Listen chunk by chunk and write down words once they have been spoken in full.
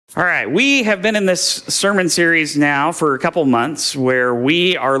All right, we have been in this sermon series now for a couple months where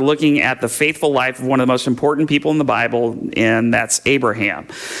we are looking at the faithful life of one of the most important people in the Bible, and that's Abraham.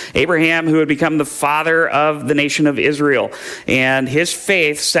 Abraham, who had become the father of the nation of Israel, and his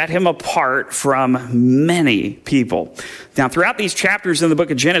faith set him apart from many people. Now, throughout these chapters in the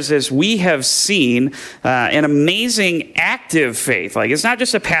book of Genesis, we have seen an amazing active faith. Like, it's not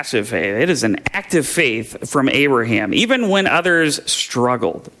just a passive faith, it is an active faith from Abraham, even when others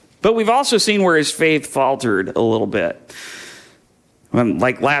struggled. But we've also seen where his faith faltered a little bit.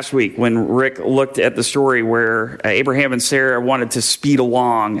 Like last week, when Rick looked at the story where Abraham and Sarah wanted to speed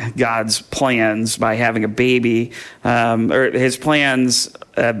along God's plans by having a baby, or his plans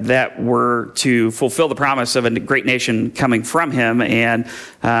that were to fulfill the promise of a great nation coming from him. And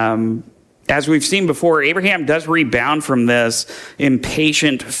as we've seen before, Abraham does rebound from this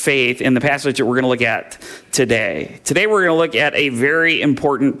impatient faith in the passage that we're going to look at today. Today we're going to look at a very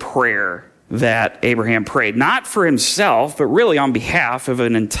important prayer that Abraham prayed, not for himself, but really on behalf of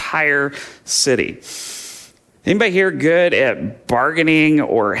an entire city. Anybody here good at bargaining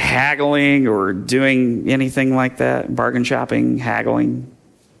or haggling or doing anything like that? Bargain shopping, haggling?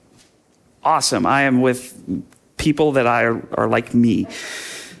 Awesome. I am with people that are like me.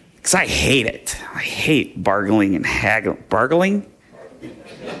 Because I hate it. I hate bargaining and haggling. Bargaining?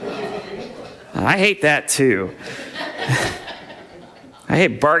 I hate that too. I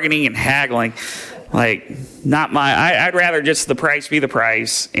hate bargaining and haggling. Like, not my... I'd rather just the price be the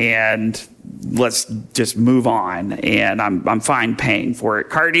price and let's just move on. And I'm fine paying for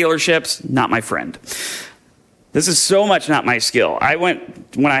it. Car dealerships, not my friend. This is so much not my skill.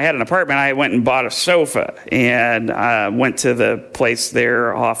 When I had an apartment, I went and bought a sofa and went to the place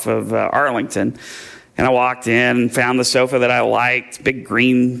there off of Arlington. And I walked in and found the sofa that I liked, big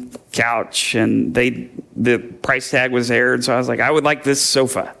green couch, and the price tag was there. And so I was like, I would like this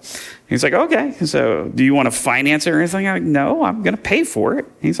sofa. He's like, okay, so do you want to finance it or anything? I'm like, no, I'm going to pay for it.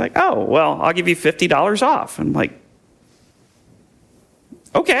 He's like, oh, well, I'll give you $50 off. I'm like,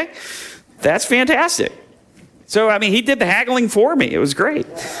 okay, that's fantastic. So, I mean, he did the haggling for me. It was great.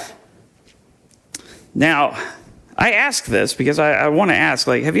 Now, I ask this because I want to ask,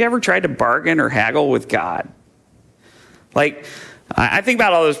 like, have you ever tried to bargain or haggle with God? Like, I think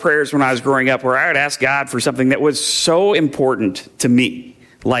about all those prayers when I was growing up where I would ask God for something that was so important to me.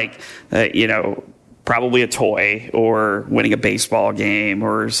 Like, probably a toy or winning a baseball game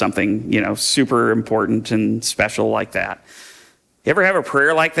or something, super important and special like that. You ever have a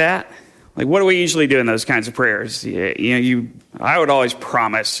prayer like that? Like, what do we usually do in those kinds of prayers? I would always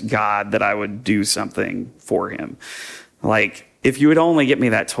promise God that I would do something for him. Like, if you would only get me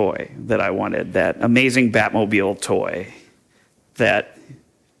that toy that I wanted, that amazing Batmobile toy that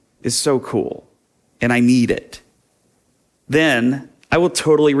is so cool, and I need it, then I will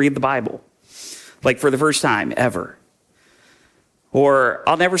totally read the Bible, like for the first time ever. Or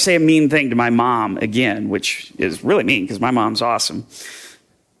I'll never say a mean thing to my mom again, which is really mean because my mom's awesome.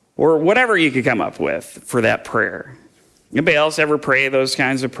 Or whatever you could come up with for that prayer. Anybody else ever pray those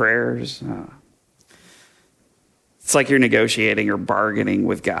kinds of prayers? It's like you're negotiating or bargaining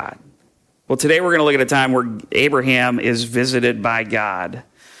with God. Well, today we're going to look at a time where Abraham is visited by God.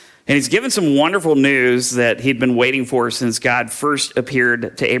 And he's given some wonderful news that he'd been waiting for since God first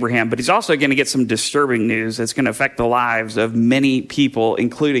appeared to Abraham. But he's also going to get some disturbing news that's going to affect the lives of many people,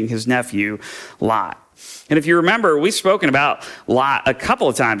 including his nephew, Lot. And if you remember, we've spoken about Lot a couple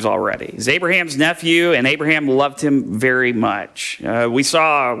of times already. He's Abraham's nephew, and Abraham loved him very much. We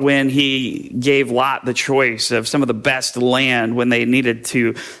saw when he gave Lot the choice of some of the best land when they needed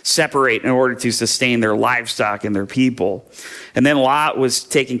to separate in order to sustain their livestock and their people. And then Lot was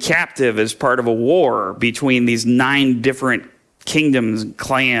taken captive as part of a war between these 9 different kingdoms and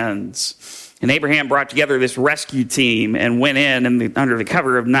clans. And Abraham brought together this rescue team and went in under the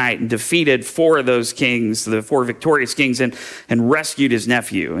cover of night and defeated 4 of those kings, the 4 victorious kings, and rescued his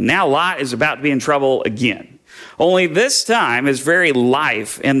nephew. And now Lot is about to be in trouble again. Only this time, his very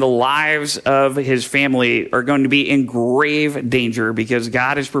life and the lives of his family are going to be in grave danger because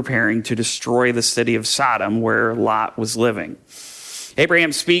God is preparing to destroy the city of Sodom where Lot was living.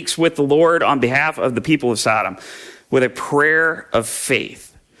 Abraham speaks with the Lord on behalf of the people of Sodom with a prayer of faith,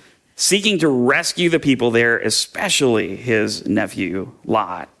 seeking to rescue the people there, especially his nephew,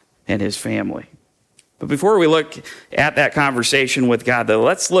 Lot, and his family. But before we look at that conversation with God, though,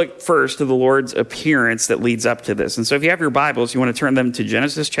 let's look first to the Lord's appearance that leads up to this. And so if you have your Bibles, you want to turn them to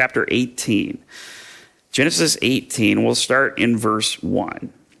Genesis chapter 18. Genesis 18, we'll start in verse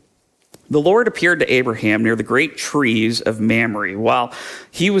 1. The Lord appeared to Abraham near the great trees of Mamre while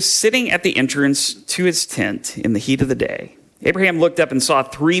he was sitting at the entrance to his tent in the heat of the day. Abraham looked up and saw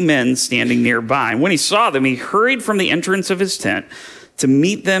 3 men standing nearby. And when he saw them, he hurried from the entrance of his tent to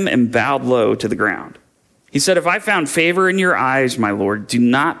meet them and bowed low to the ground. He said, "If I found favor in your eyes, my Lord, do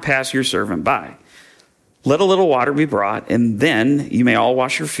not pass your servant by. Let a little water be brought, and then you may all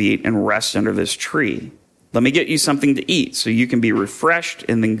wash your feet and rest under this tree. Let me get you something to eat so you can be refreshed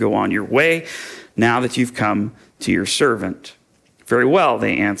and then go on your way now that you've come to your servant." "Very well,"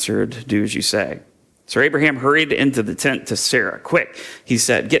 they answered, "do as you say." So Abraham hurried into the tent to Sarah. "Quick," he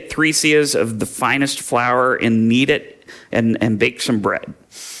said, "get 3 seahs of the finest flour and knead it and bake some bread."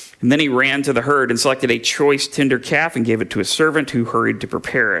 And then he ran to the herd and selected a choice tender calf and gave it to his servant, who hurried to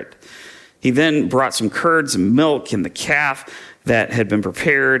prepare it. He then brought some curds and milk and the calf that had been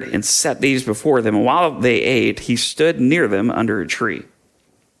prepared and set these before them. And while they ate, he stood near them under a tree.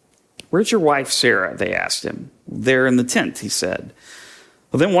 "Where's your wife Sarah?" they asked him. "There in the tent," he said.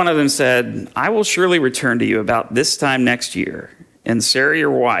 Well, then one of them said, "I will surely return to you about this time next year, and Sarah, your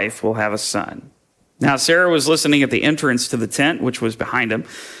wife, will have a son." Now Sarah was listening at the entrance to the tent, which was behind him.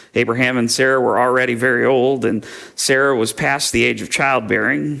 Abraham and Sarah were already very old, and Sarah was past the age of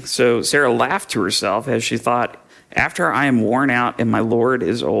childbearing. So Sarah laughed to herself as she thought, "After I am worn out and my Lord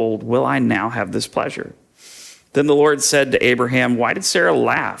is old, will I now have this pleasure?" Then the Lord said to Abraham, "Why did Sarah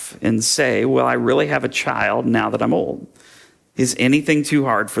laugh and say, 'Will I really have a child now that I'm old?' Is anything too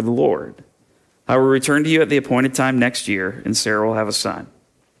hard for the Lord? I will return to you at the appointed time next year, and Sarah will have a son."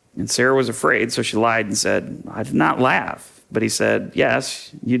 And Sarah was afraid, so she lied and said, "I did not laugh." But he said,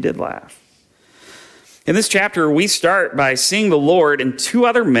 "Yes, you did laugh." In this chapter, we start by seeing the Lord and 2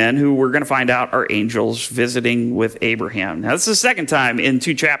 other men who we're going to find out are angels visiting with Abraham. Now, this is the second time in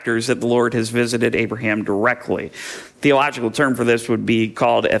 2 chapters that the Lord has visited Abraham directly. Theological term for this would be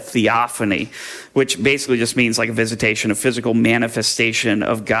called a theophany, which basically just means like a visitation, a physical manifestation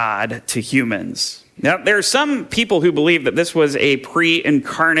of God to humans. Now, there are some people who believe that this was a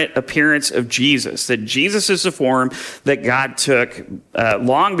pre-incarnate appearance of Jesus, that Jesus is the form that God took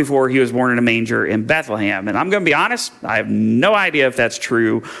long before he was born in a manger in Bethlehem. And I'm going to be honest, I have no idea if that's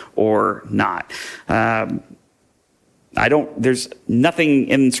true or not. There's nothing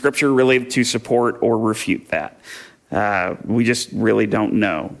in Scripture really to support or refute that. We just really don't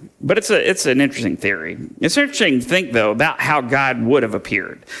know. But it's an interesting theory. It's interesting to think, though, about how God would have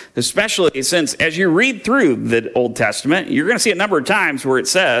appeared, especially since as you read through the Old Testament, you're going to see a number of times where it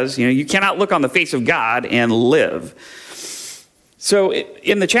says, you cannot look on the face of God and live. So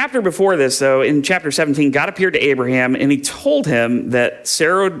in the chapter before this, though, in chapter 17, God appeared to Abraham, and he told him that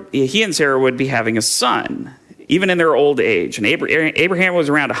he and Sarah would be having a son, even in their old age. And Abraham was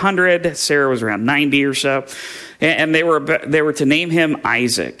around 100, Sarah was around 90 or so, and they were to name him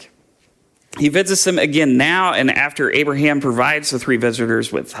Isaac. He visits them again now, and after Abraham provides the 3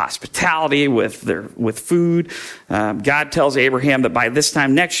 visitors with hospitality, with food, God tells Abraham that by this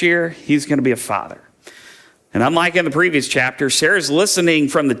time next year, he's going to be a father. And unlike in the previous chapter, Sarah's listening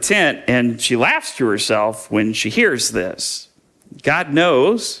from the tent, and she laughs to herself when she hears this. God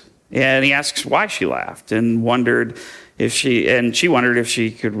knows, and he asks why she laughed, and she wondered if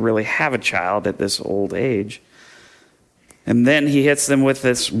she could really have a child at this old age. And then he hits them with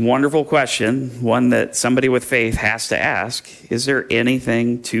this wonderful question, one that somebody with faith has to ask: is there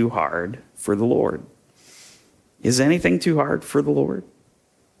anything too hard for the Lord? Is anything too hard for the Lord?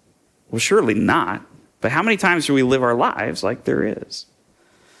 Well, surely not. But how many times do we live our lives like there is?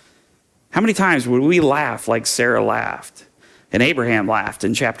 How many times would we laugh like Sarah laughed and Abraham laughed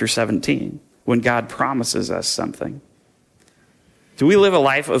in chapter 17 when God promises us something? Do we live a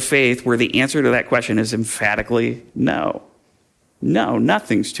life of faith where the answer to that question is emphatically no? No,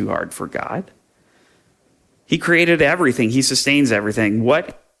 nothing's too hard for God. He created everything. He sustains everything.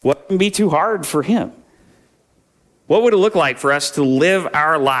 What can be too hard for him? What would it look like for us to live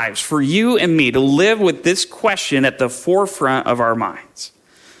our lives, for you and me to live with this question at the forefront of our minds?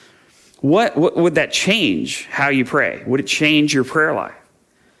 What would that change how you pray? Would it change your prayer life?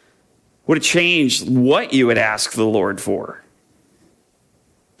 Would it change what you would ask the Lord for?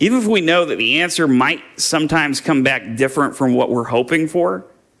 Even if we know that the answer might sometimes come back different from what we're hoping for,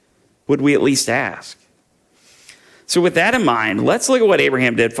 would we at least ask? So with that in mind, let's look at what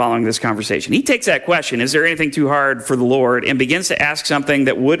Abraham did following this conversation. He takes that question, is there anything too hard for the Lord, and begins to ask something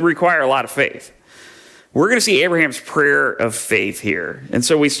that would require a lot of faith. We're going to see Abraham's prayer of faith here. And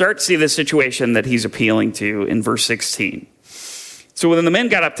so we start to see the situation that he's appealing to in verse 16. So when the men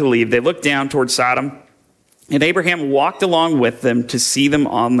got up to leave, they looked down towards Sodom, and Abraham walked along with them to see them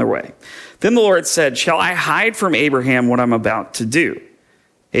on their way. Then the Lord said, "Shall I hide from Abraham what I'm about to do?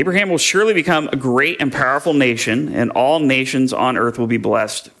 Abraham will surely become a great and powerful nation, and all nations on earth will be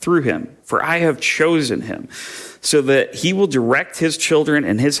blessed through him. For I have chosen him so that he will direct his children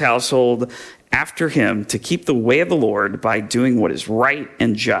and his household after him to keep the way of the Lord by doing what is right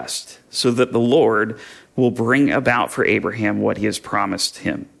and just, so that the Lord will bring about for Abraham what he has promised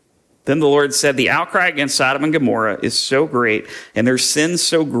him. Then the Lord said, the outcry against Sodom and Gomorrah is so great and their sin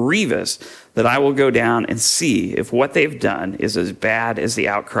so grievous that I will go down and see if what they've done is as bad as the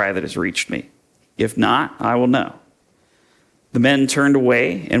outcry that has reached me. If not, I will know. The men turned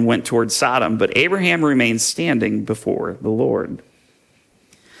away and went toward Sodom, but Abraham remained standing before the Lord.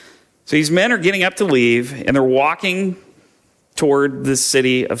 So these men are getting up to leave, and they're walking toward the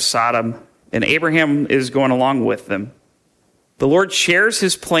city of Sodom, and Abraham is going along with them. The Lord shares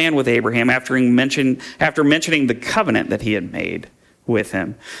his plan with Abraham after mentioning the covenant that he had made with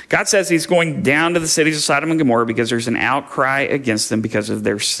him. God says he's going down to the cities of Sodom and Gomorrah because there's an outcry against them because of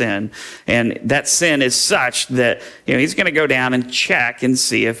their sin. And that sin is such that he's going to go down and check and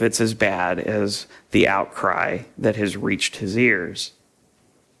see if it's as bad as the outcry that has reached his ears.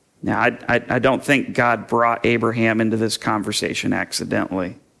 Now, I don't think God brought Abraham into this conversation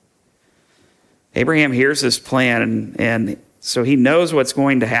accidentally. Abraham hears this plan, and so he knows what's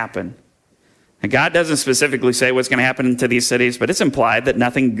going to happen. And God doesn't specifically say what's going to happen to these cities, but it's implied that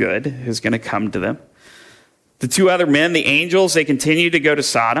nothing good is going to come to them. The two other men, the angels, they continue to go to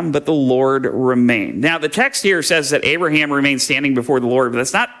Sodom, but the Lord remained. Now, the text here says that Abraham remained standing before the Lord, but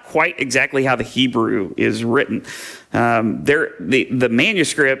that's not quite exactly how the Hebrew is written. The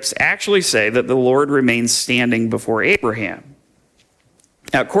manuscripts actually say that the Lord remained standing before Abraham.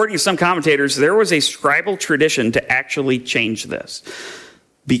 Now, according to some commentators, there was a scribal tradition to actually change this,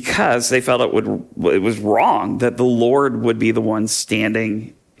 because they felt it was wrong that the Lord would be the one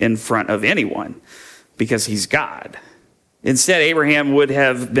standing in front of anyone, because he's God. Instead, Abraham would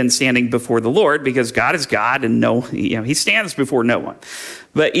have been standing before the Lord because God is God and he stands before no one.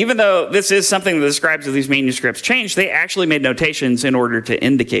 But even though this is something that the scribes of these manuscripts changed, they actually made notations in order to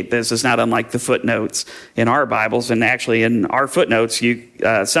indicate this. It's not unlike the footnotes in our Bibles. And actually in our footnotes,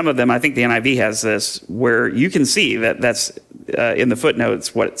 some of them, I think the NIV has this, where you can see that that's in the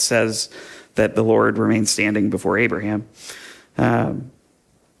footnotes what it says that the Lord remained standing before Abraham.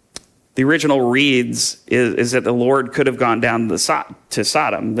 The original reads is that the Lord could have gone down to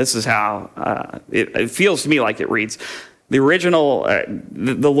Sodom. This is how it feels to me like it reads. The original,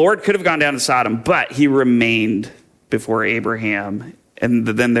 the Lord could have gone down to Sodom, but he remained before Abraham. And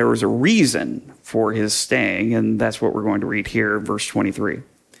then there was a reason for his staying, and that's what we're going to read here, verse 23.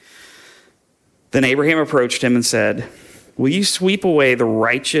 Then Abraham approached him and said, will you sweep away the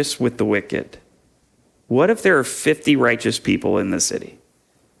righteous with the wicked? What if there are 50 righteous people in the city?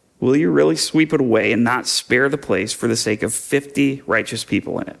 Will you really sweep it away and not spare the place for the sake of 50 righteous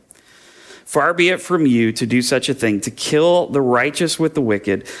people in it? Far be it from you to do such a thing, to kill the righteous with the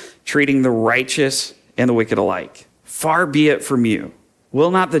wicked, treating the righteous and the wicked alike. Far be it from you. Will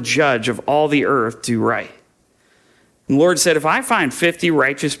not the judge of all the earth do right? And the Lord said, if I find 50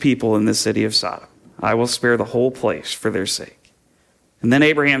 righteous people in the city of Sodom, I will spare the whole place for their sake. And then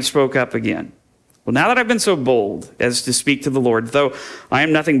Abraham spoke up again. Well, now that I've been so bold as to speak to the Lord, though I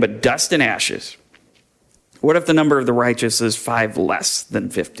am nothing but dust and ashes, what if the number of the righteous is 5 less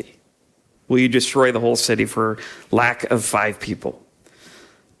than 50? Will you destroy the whole city for lack of 5 people?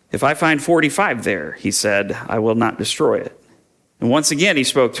 If I find 45 there, he said, I will not destroy it. And once again he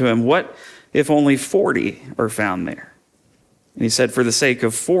spoke to him, what if only 40 are found there? And he said, for the sake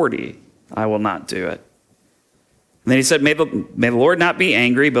of 40, I will not do it. And then he said, may the Lord not be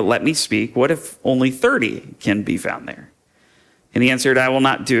angry, but let me speak. What if only 30 can be found there? And he answered, I will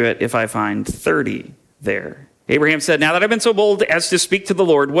not do it if I find 30 there. Abraham said, now that I've been so bold as to speak to the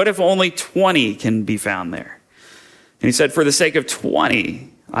Lord, what if only 20 can be found there? And he said, for the sake of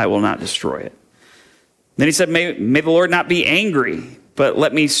 20, I will not destroy it. Then he said, may the Lord not be angry, but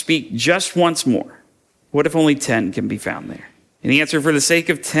let me speak just once more. What if only 10 can be found there? And he answered, for the sake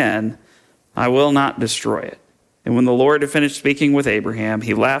of 10, I will not destroy it. And when the Lord had finished speaking with Abraham,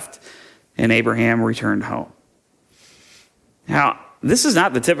 he left, and Abraham returned home. Now, this is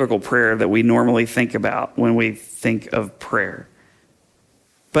not the typical prayer that we normally think about when we think of prayer.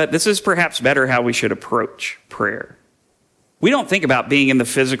 But this is perhaps better how we should approach prayer. We don't think about being in the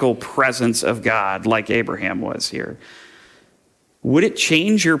physical presence of God like Abraham was here. Would it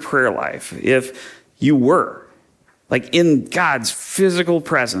change your prayer life if you were like in God's physical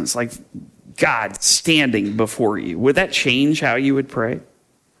presence, like God standing before you? Would that change how you would pray?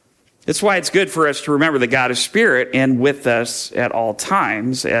 That's why it's good for us to remember that God is spirit and with us at all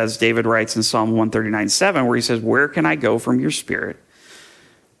times, as David writes in Psalm 139:7, where he says, where can I go from your spirit?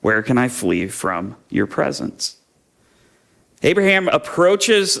 Where can I flee from your presence? Abraham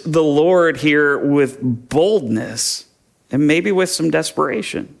approaches the Lord here with boldness and maybe with some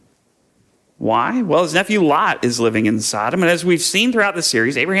desperation. Why? Well, his nephew Lot is living in Sodom. And as we've seen throughout the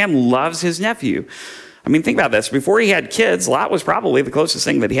series, Abraham loves his nephew. I mean, think about this. Before he had kids, Lot was probably the closest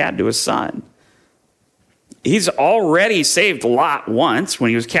thing that he had to his son. He's already saved Lot once when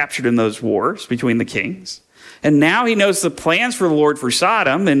he was captured in those wars between the kings. And now he knows the plans for the Lord for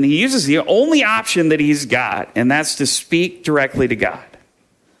Sodom, and he uses the only option that he's got, and that's to speak directly to God.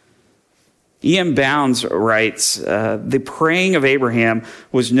 E.M. Bounds writes, the praying of Abraham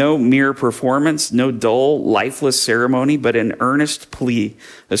was no mere performance, no dull, lifeless ceremony, but an earnest plea,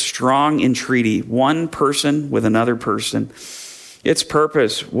 a strong entreaty, one person with another person. Its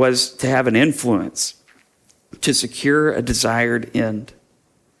purpose was to have an influence, to secure a desired end.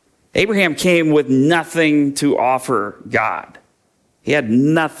 Abraham came with nothing to offer God. He had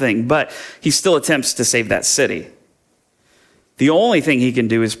nothing, but he still attempts to save that city. The only thing he can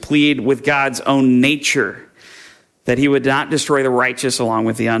do is plead with God's own nature that he would not destroy the righteous along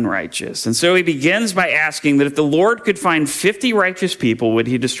with the unrighteous. And so he begins by asking that if the Lord could find 50 righteous people, would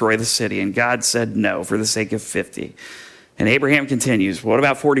he destroy the city? And God said no for the sake of 50. And Abraham continues, what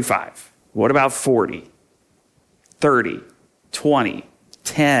about 45? What about 40? 30, 20,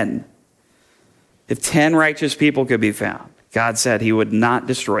 10. If 10 righteous people could be found, God said he would not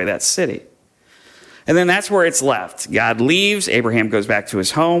destroy that city. And then that's where it's left. God leaves. Abraham goes back to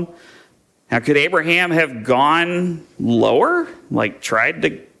his home. Now, could Abraham have gone lower? Like tried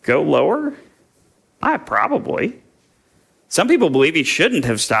to go lower? Probably. Some people believe he shouldn't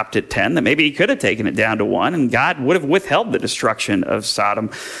have stopped at 10, that maybe he could have taken it down to 1, and God would have withheld the destruction of Sodom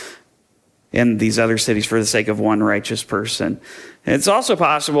and these other cities for the sake of one righteous person. And it's also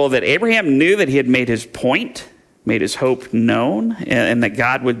possible that Abraham knew that he had made his point, made his hope known, and that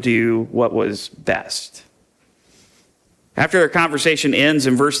God would do what was best. After their conversation ends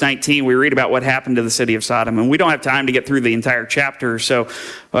in verse 19, we read about what happened to the city of Sodom. And we don't have time to get through the entire chapter, so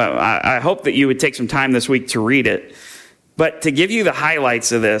I hope that you would take some time this week to read it. But to give you the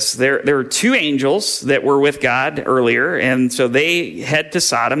highlights of this, there were 2 angels that were with God earlier, and so they head to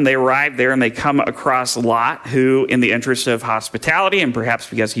Sodom. They arrive there, and they come across Lot, who, in the interest of hospitality, and perhaps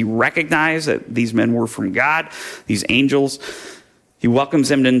because he recognized that these men were from God, these angels, he welcomes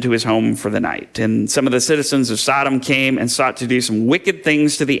them into his home for the night. And some of the citizens of Sodom came and sought to do some wicked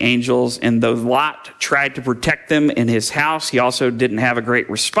things to the angels, and though Lot tried to protect them in his house, he also didn't have a great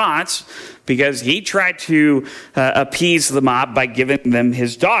response because he tried to appease the mob by giving them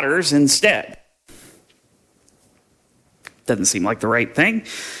his daughters instead. Doesn't seem like the right thing.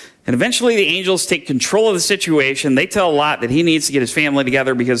 And eventually the angels take control of the situation. They tell Lot that he needs to get his family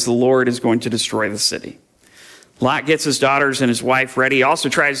together because the Lord is going to destroy the city. Lot gets his daughters and his wife ready. He also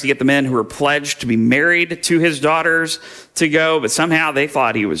tries to get the men who are pledged to be married to his daughters to go, but somehow they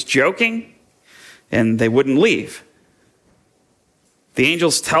thought he was joking and they wouldn't leave. The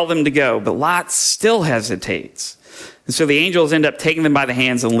angels tell them to go, but Lot still hesitates. And so the angels end up taking them by the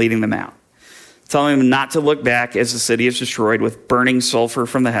hands and leading them out, telling them not to look back as the city is destroyed with burning sulfur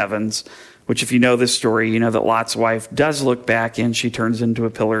from the heavens, which if you know this story, you know that Lot's wife does look back and she turns into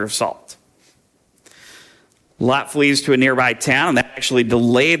a pillar of salt. Lot flees to a nearby town, and that actually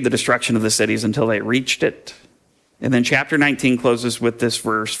delayed the destruction of the cities until they reached it. And then chapter 19 closes with this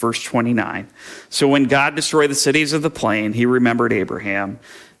verse 29. So when God destroyed the cities of the plain, he remembered Abraham,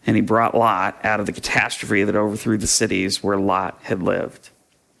 and he brought Lot out of the catastrophe that overthrew the cities where Lot had lived.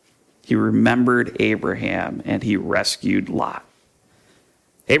 He remembered Abraham, and he rescued Lot.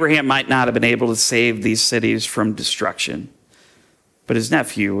 Abraham might not have been able to save these cities from destruction, but his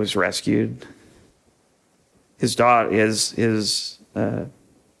nephew was rescued. His daughter,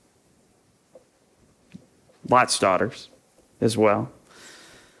 Lot's daughters as well.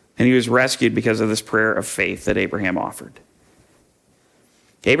 And he was rescued because of this prayer of faith that Abraham offered.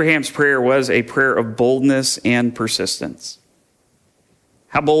 Abraham's prayer was a prayer of boldness and persistence.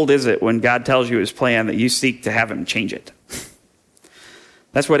 How bold is it when God tells you his plan that you seek to have him change it?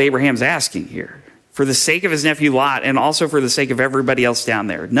 That's what Abraham's asking here. For the sake of his nephew Lot, and also for the sake of everybody else down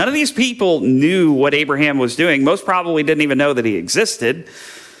there. None of these people knew what Abraham was doing. Most probably didn't even know that he existed.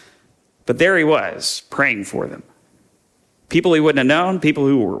 But there he was, praying for them. People he wouldn't have known, people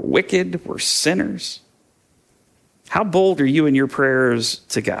who were wicked, were sinners. How bold are you in your prayers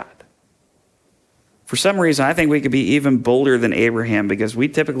to God? For some reason, I think we could be even bolder than Abraham because we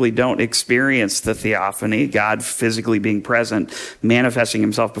typically don't experience the theophany, God physically being present, manifesting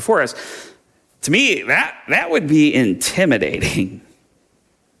himself before us. To me, that would be intimidating.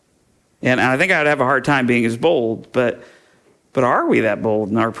 And I think I would have a hard time being as bold, but are we that bold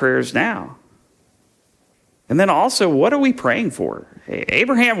in our prayers now? And then also, what are we praying for?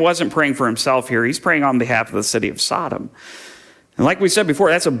 Abraham wasn't praying for himself here. He's praying on behalf of the city of Sodom. And like we said before,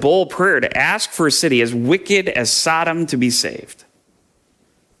 that's a bold prayer to ask for a city as wicked as Sodom to be saved.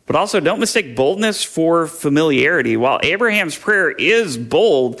 But also, don't mistake boldness for familiarity. While Abraham's prayer is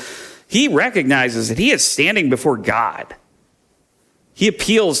bold, he recognizes that he is standing before God. He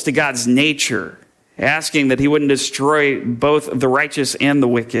appeals to God's nature, asking that he wouldn't destroy both the righteous and the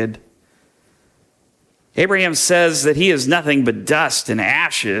wicked. Abraham says that he is nothing but dust and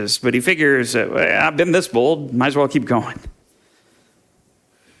ashes, but he figures, I've been this bold, might as well keep going.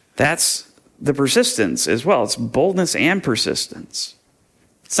 That's the persistence as well. It's boldness and persistence.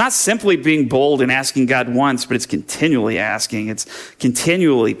 It's not simply being bold and asking God once, but it's continually asking. It's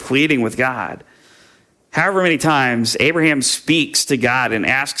continually pleading with God. However many times Abraham speaks to God and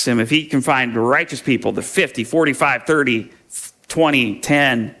asks him if he can find righteous people, the 50, 45, 30, 20,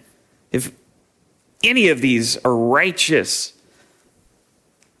 10, if any of these are righteous,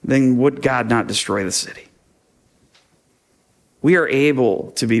 then would God not destroy the city? We are able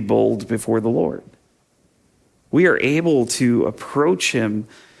to be bold before the Lord. We are able to approach him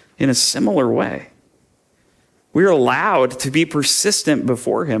in a similar way. We are allowed to be persistent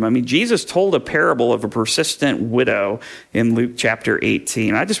before him. I mean, Jesus told a parable of a persistent widow in Luke chapter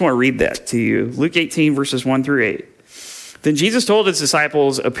 18. I just want to read that to you. Luke 18, verses 1 through 8. Then Jesus told his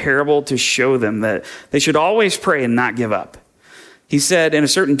disciples a parable to show them that they should always pray and not give up. He said, in a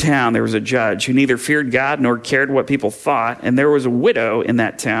certain town there was a judge who neither feared God nor cared what people thought, and there was a widow in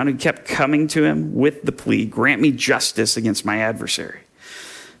that town who kept coming to him with the plea, grant me justice against my adversary.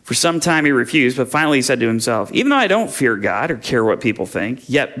 For some time he refused, but finally he said to himself, even though I don't fear God or care what people think,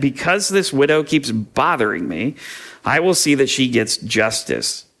 yet because this widow keeps bothering me, I will see that she gets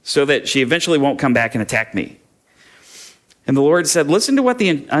justice, so that she eventually won't come back and attack me. And the Lord said, listen to what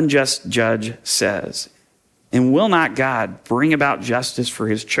the unjust judge says. And will not God bring about justice for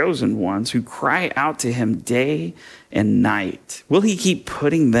his chosen ones who cry out to him day and night? Will he keep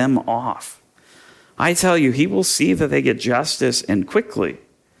putting them off? I tell you, he will see that they get justice and quickly.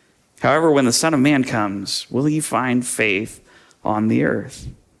 However, when the Son of Man comes, will he find faith on the earth?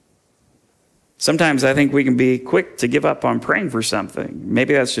 Sometimes I think we can be quick to give up on praying for something.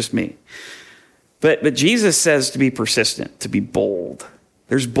 Maybe that's just me. But Jesus says to be persistent, to be bold.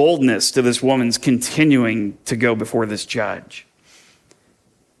 There's boldness to this woman's continuing to go before this judge.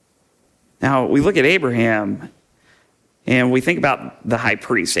 Now, we look at Abraham and we think about the high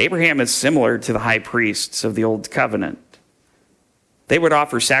priest. Abraham is similar to the high priests of the Old Covenant. They would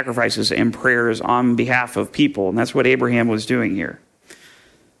offer sacrifices and prayers on behalf of people, and that's what Abraham was doing here,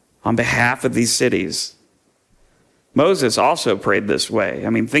 on behalf of these cities. Moses also prayed this way. I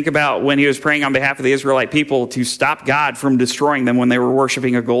mean, think about when he was praying on behalf of the Israelite people to stop God from destroying them when they were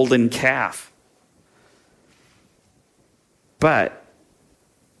worshiping a golden calf. But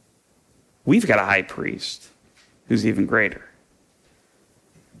we've got a high priest who's even greater.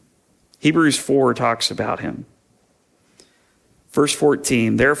 Hebrews 4 talks about him. Verse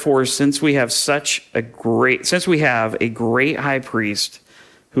 14, therefore, since we have a great high priest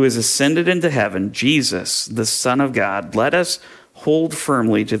who has ascended into heaven, Jesus, the Son of God, let us hold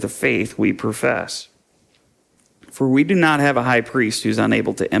firmly to the faith we profess. For we do not have a high priest who's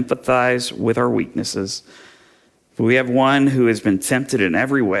unable to empathize with our weaknesses, but we have one who has been tempted in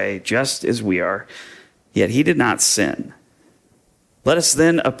every way, just as we are, yet he did not sin. Let us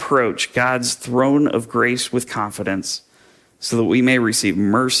then approach God's throne of grace with confidence, so that we may receive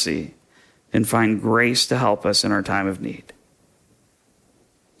mercy and find grace to help us in our time of need.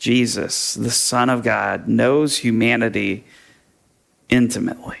 Jesus, the Son of God, knows humanity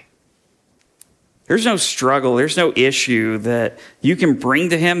intimately. There's no struggle, there's no issue that you can bring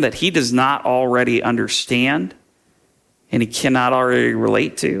to him that he does not already understand and he cannot already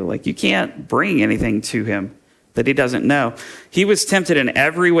relate to. Like, you can't bring anything to him that he doesn't know. He was tempted in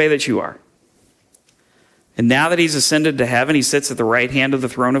every way that you are. And now that he's ascended to heaven, he sits at the right hand of the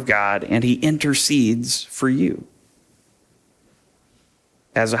throne of God and he intercedes for you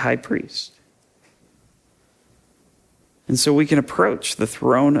as a high priest. And so we can approach the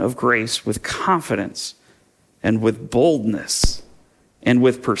throne of grace with confidence and with boldness and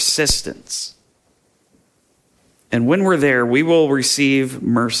with persistence. And when we're there, we will receive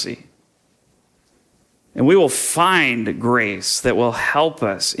mercy. And we will find grace that will help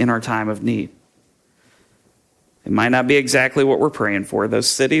us in our time of need. It might not be exactly what we're praying for. Those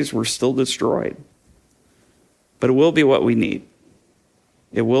cities were still destroyed. But it will be what we need.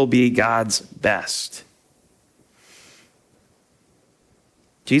 It will be God's best.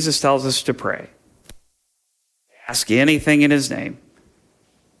 Jesus tells us to pray. Ask anything in his name.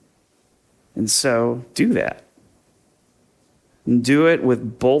 And so do that. And do it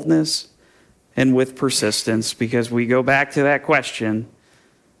with boldness and with persistence, because we go back to that question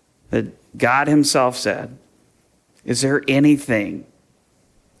that God himself said, is there anything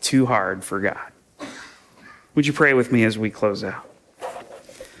too hard for God? Would you pray with me as we close out?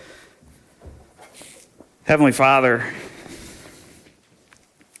 Heavenly Father,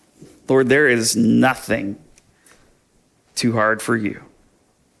 Lord, there is nothing too hard for you.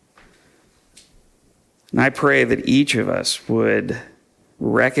 And I pray that each of us would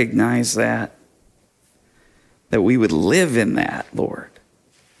recognize that we would live in that, Lord.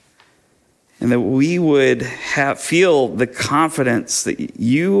 And that we would feel the confidence that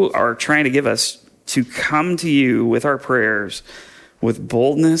you are trying to give us to come to you with our prayers with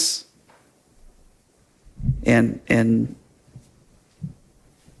boldness and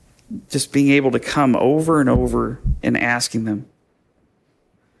just being able to come over and over and asking them.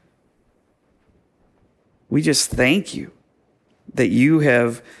 We just thank you that you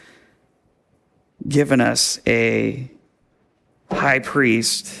have given us a high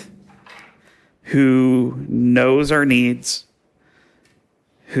priest who knows our needs,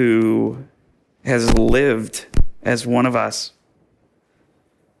 who has lived as one of us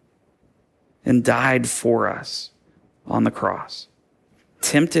and died for us on the cross,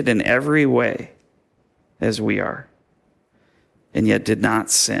 tempted in every way as we are, and yet did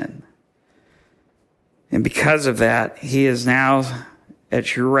not sin. And because of that, he is now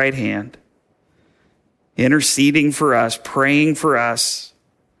at your right hand, interceding for us, praying for us,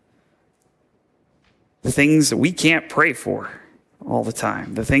 the things that we can't pray for all the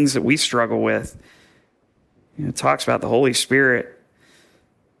time, the things that we struggle with. It talks about the Holy Spirit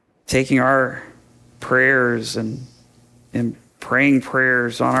taking our prayers and praying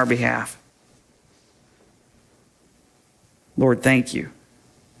prayers on our behalf. Lord, thank you.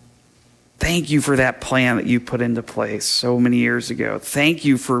 Thank you for that plan that you put into place so many years ago. Thank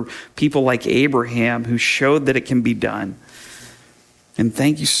you for people like Abraham who showed that it can be done. And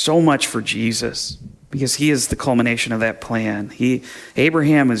thank you so much for Jesus, because he is the culmination of that plan.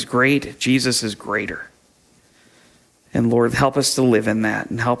 Abraham is great. Jesus is greater. And Lord, help us to live in that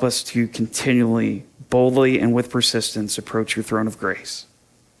and help us to continually, boldly, and with persistence approach your throne of grace.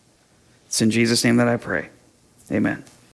 It's in Jesus' name that I pray. Amen.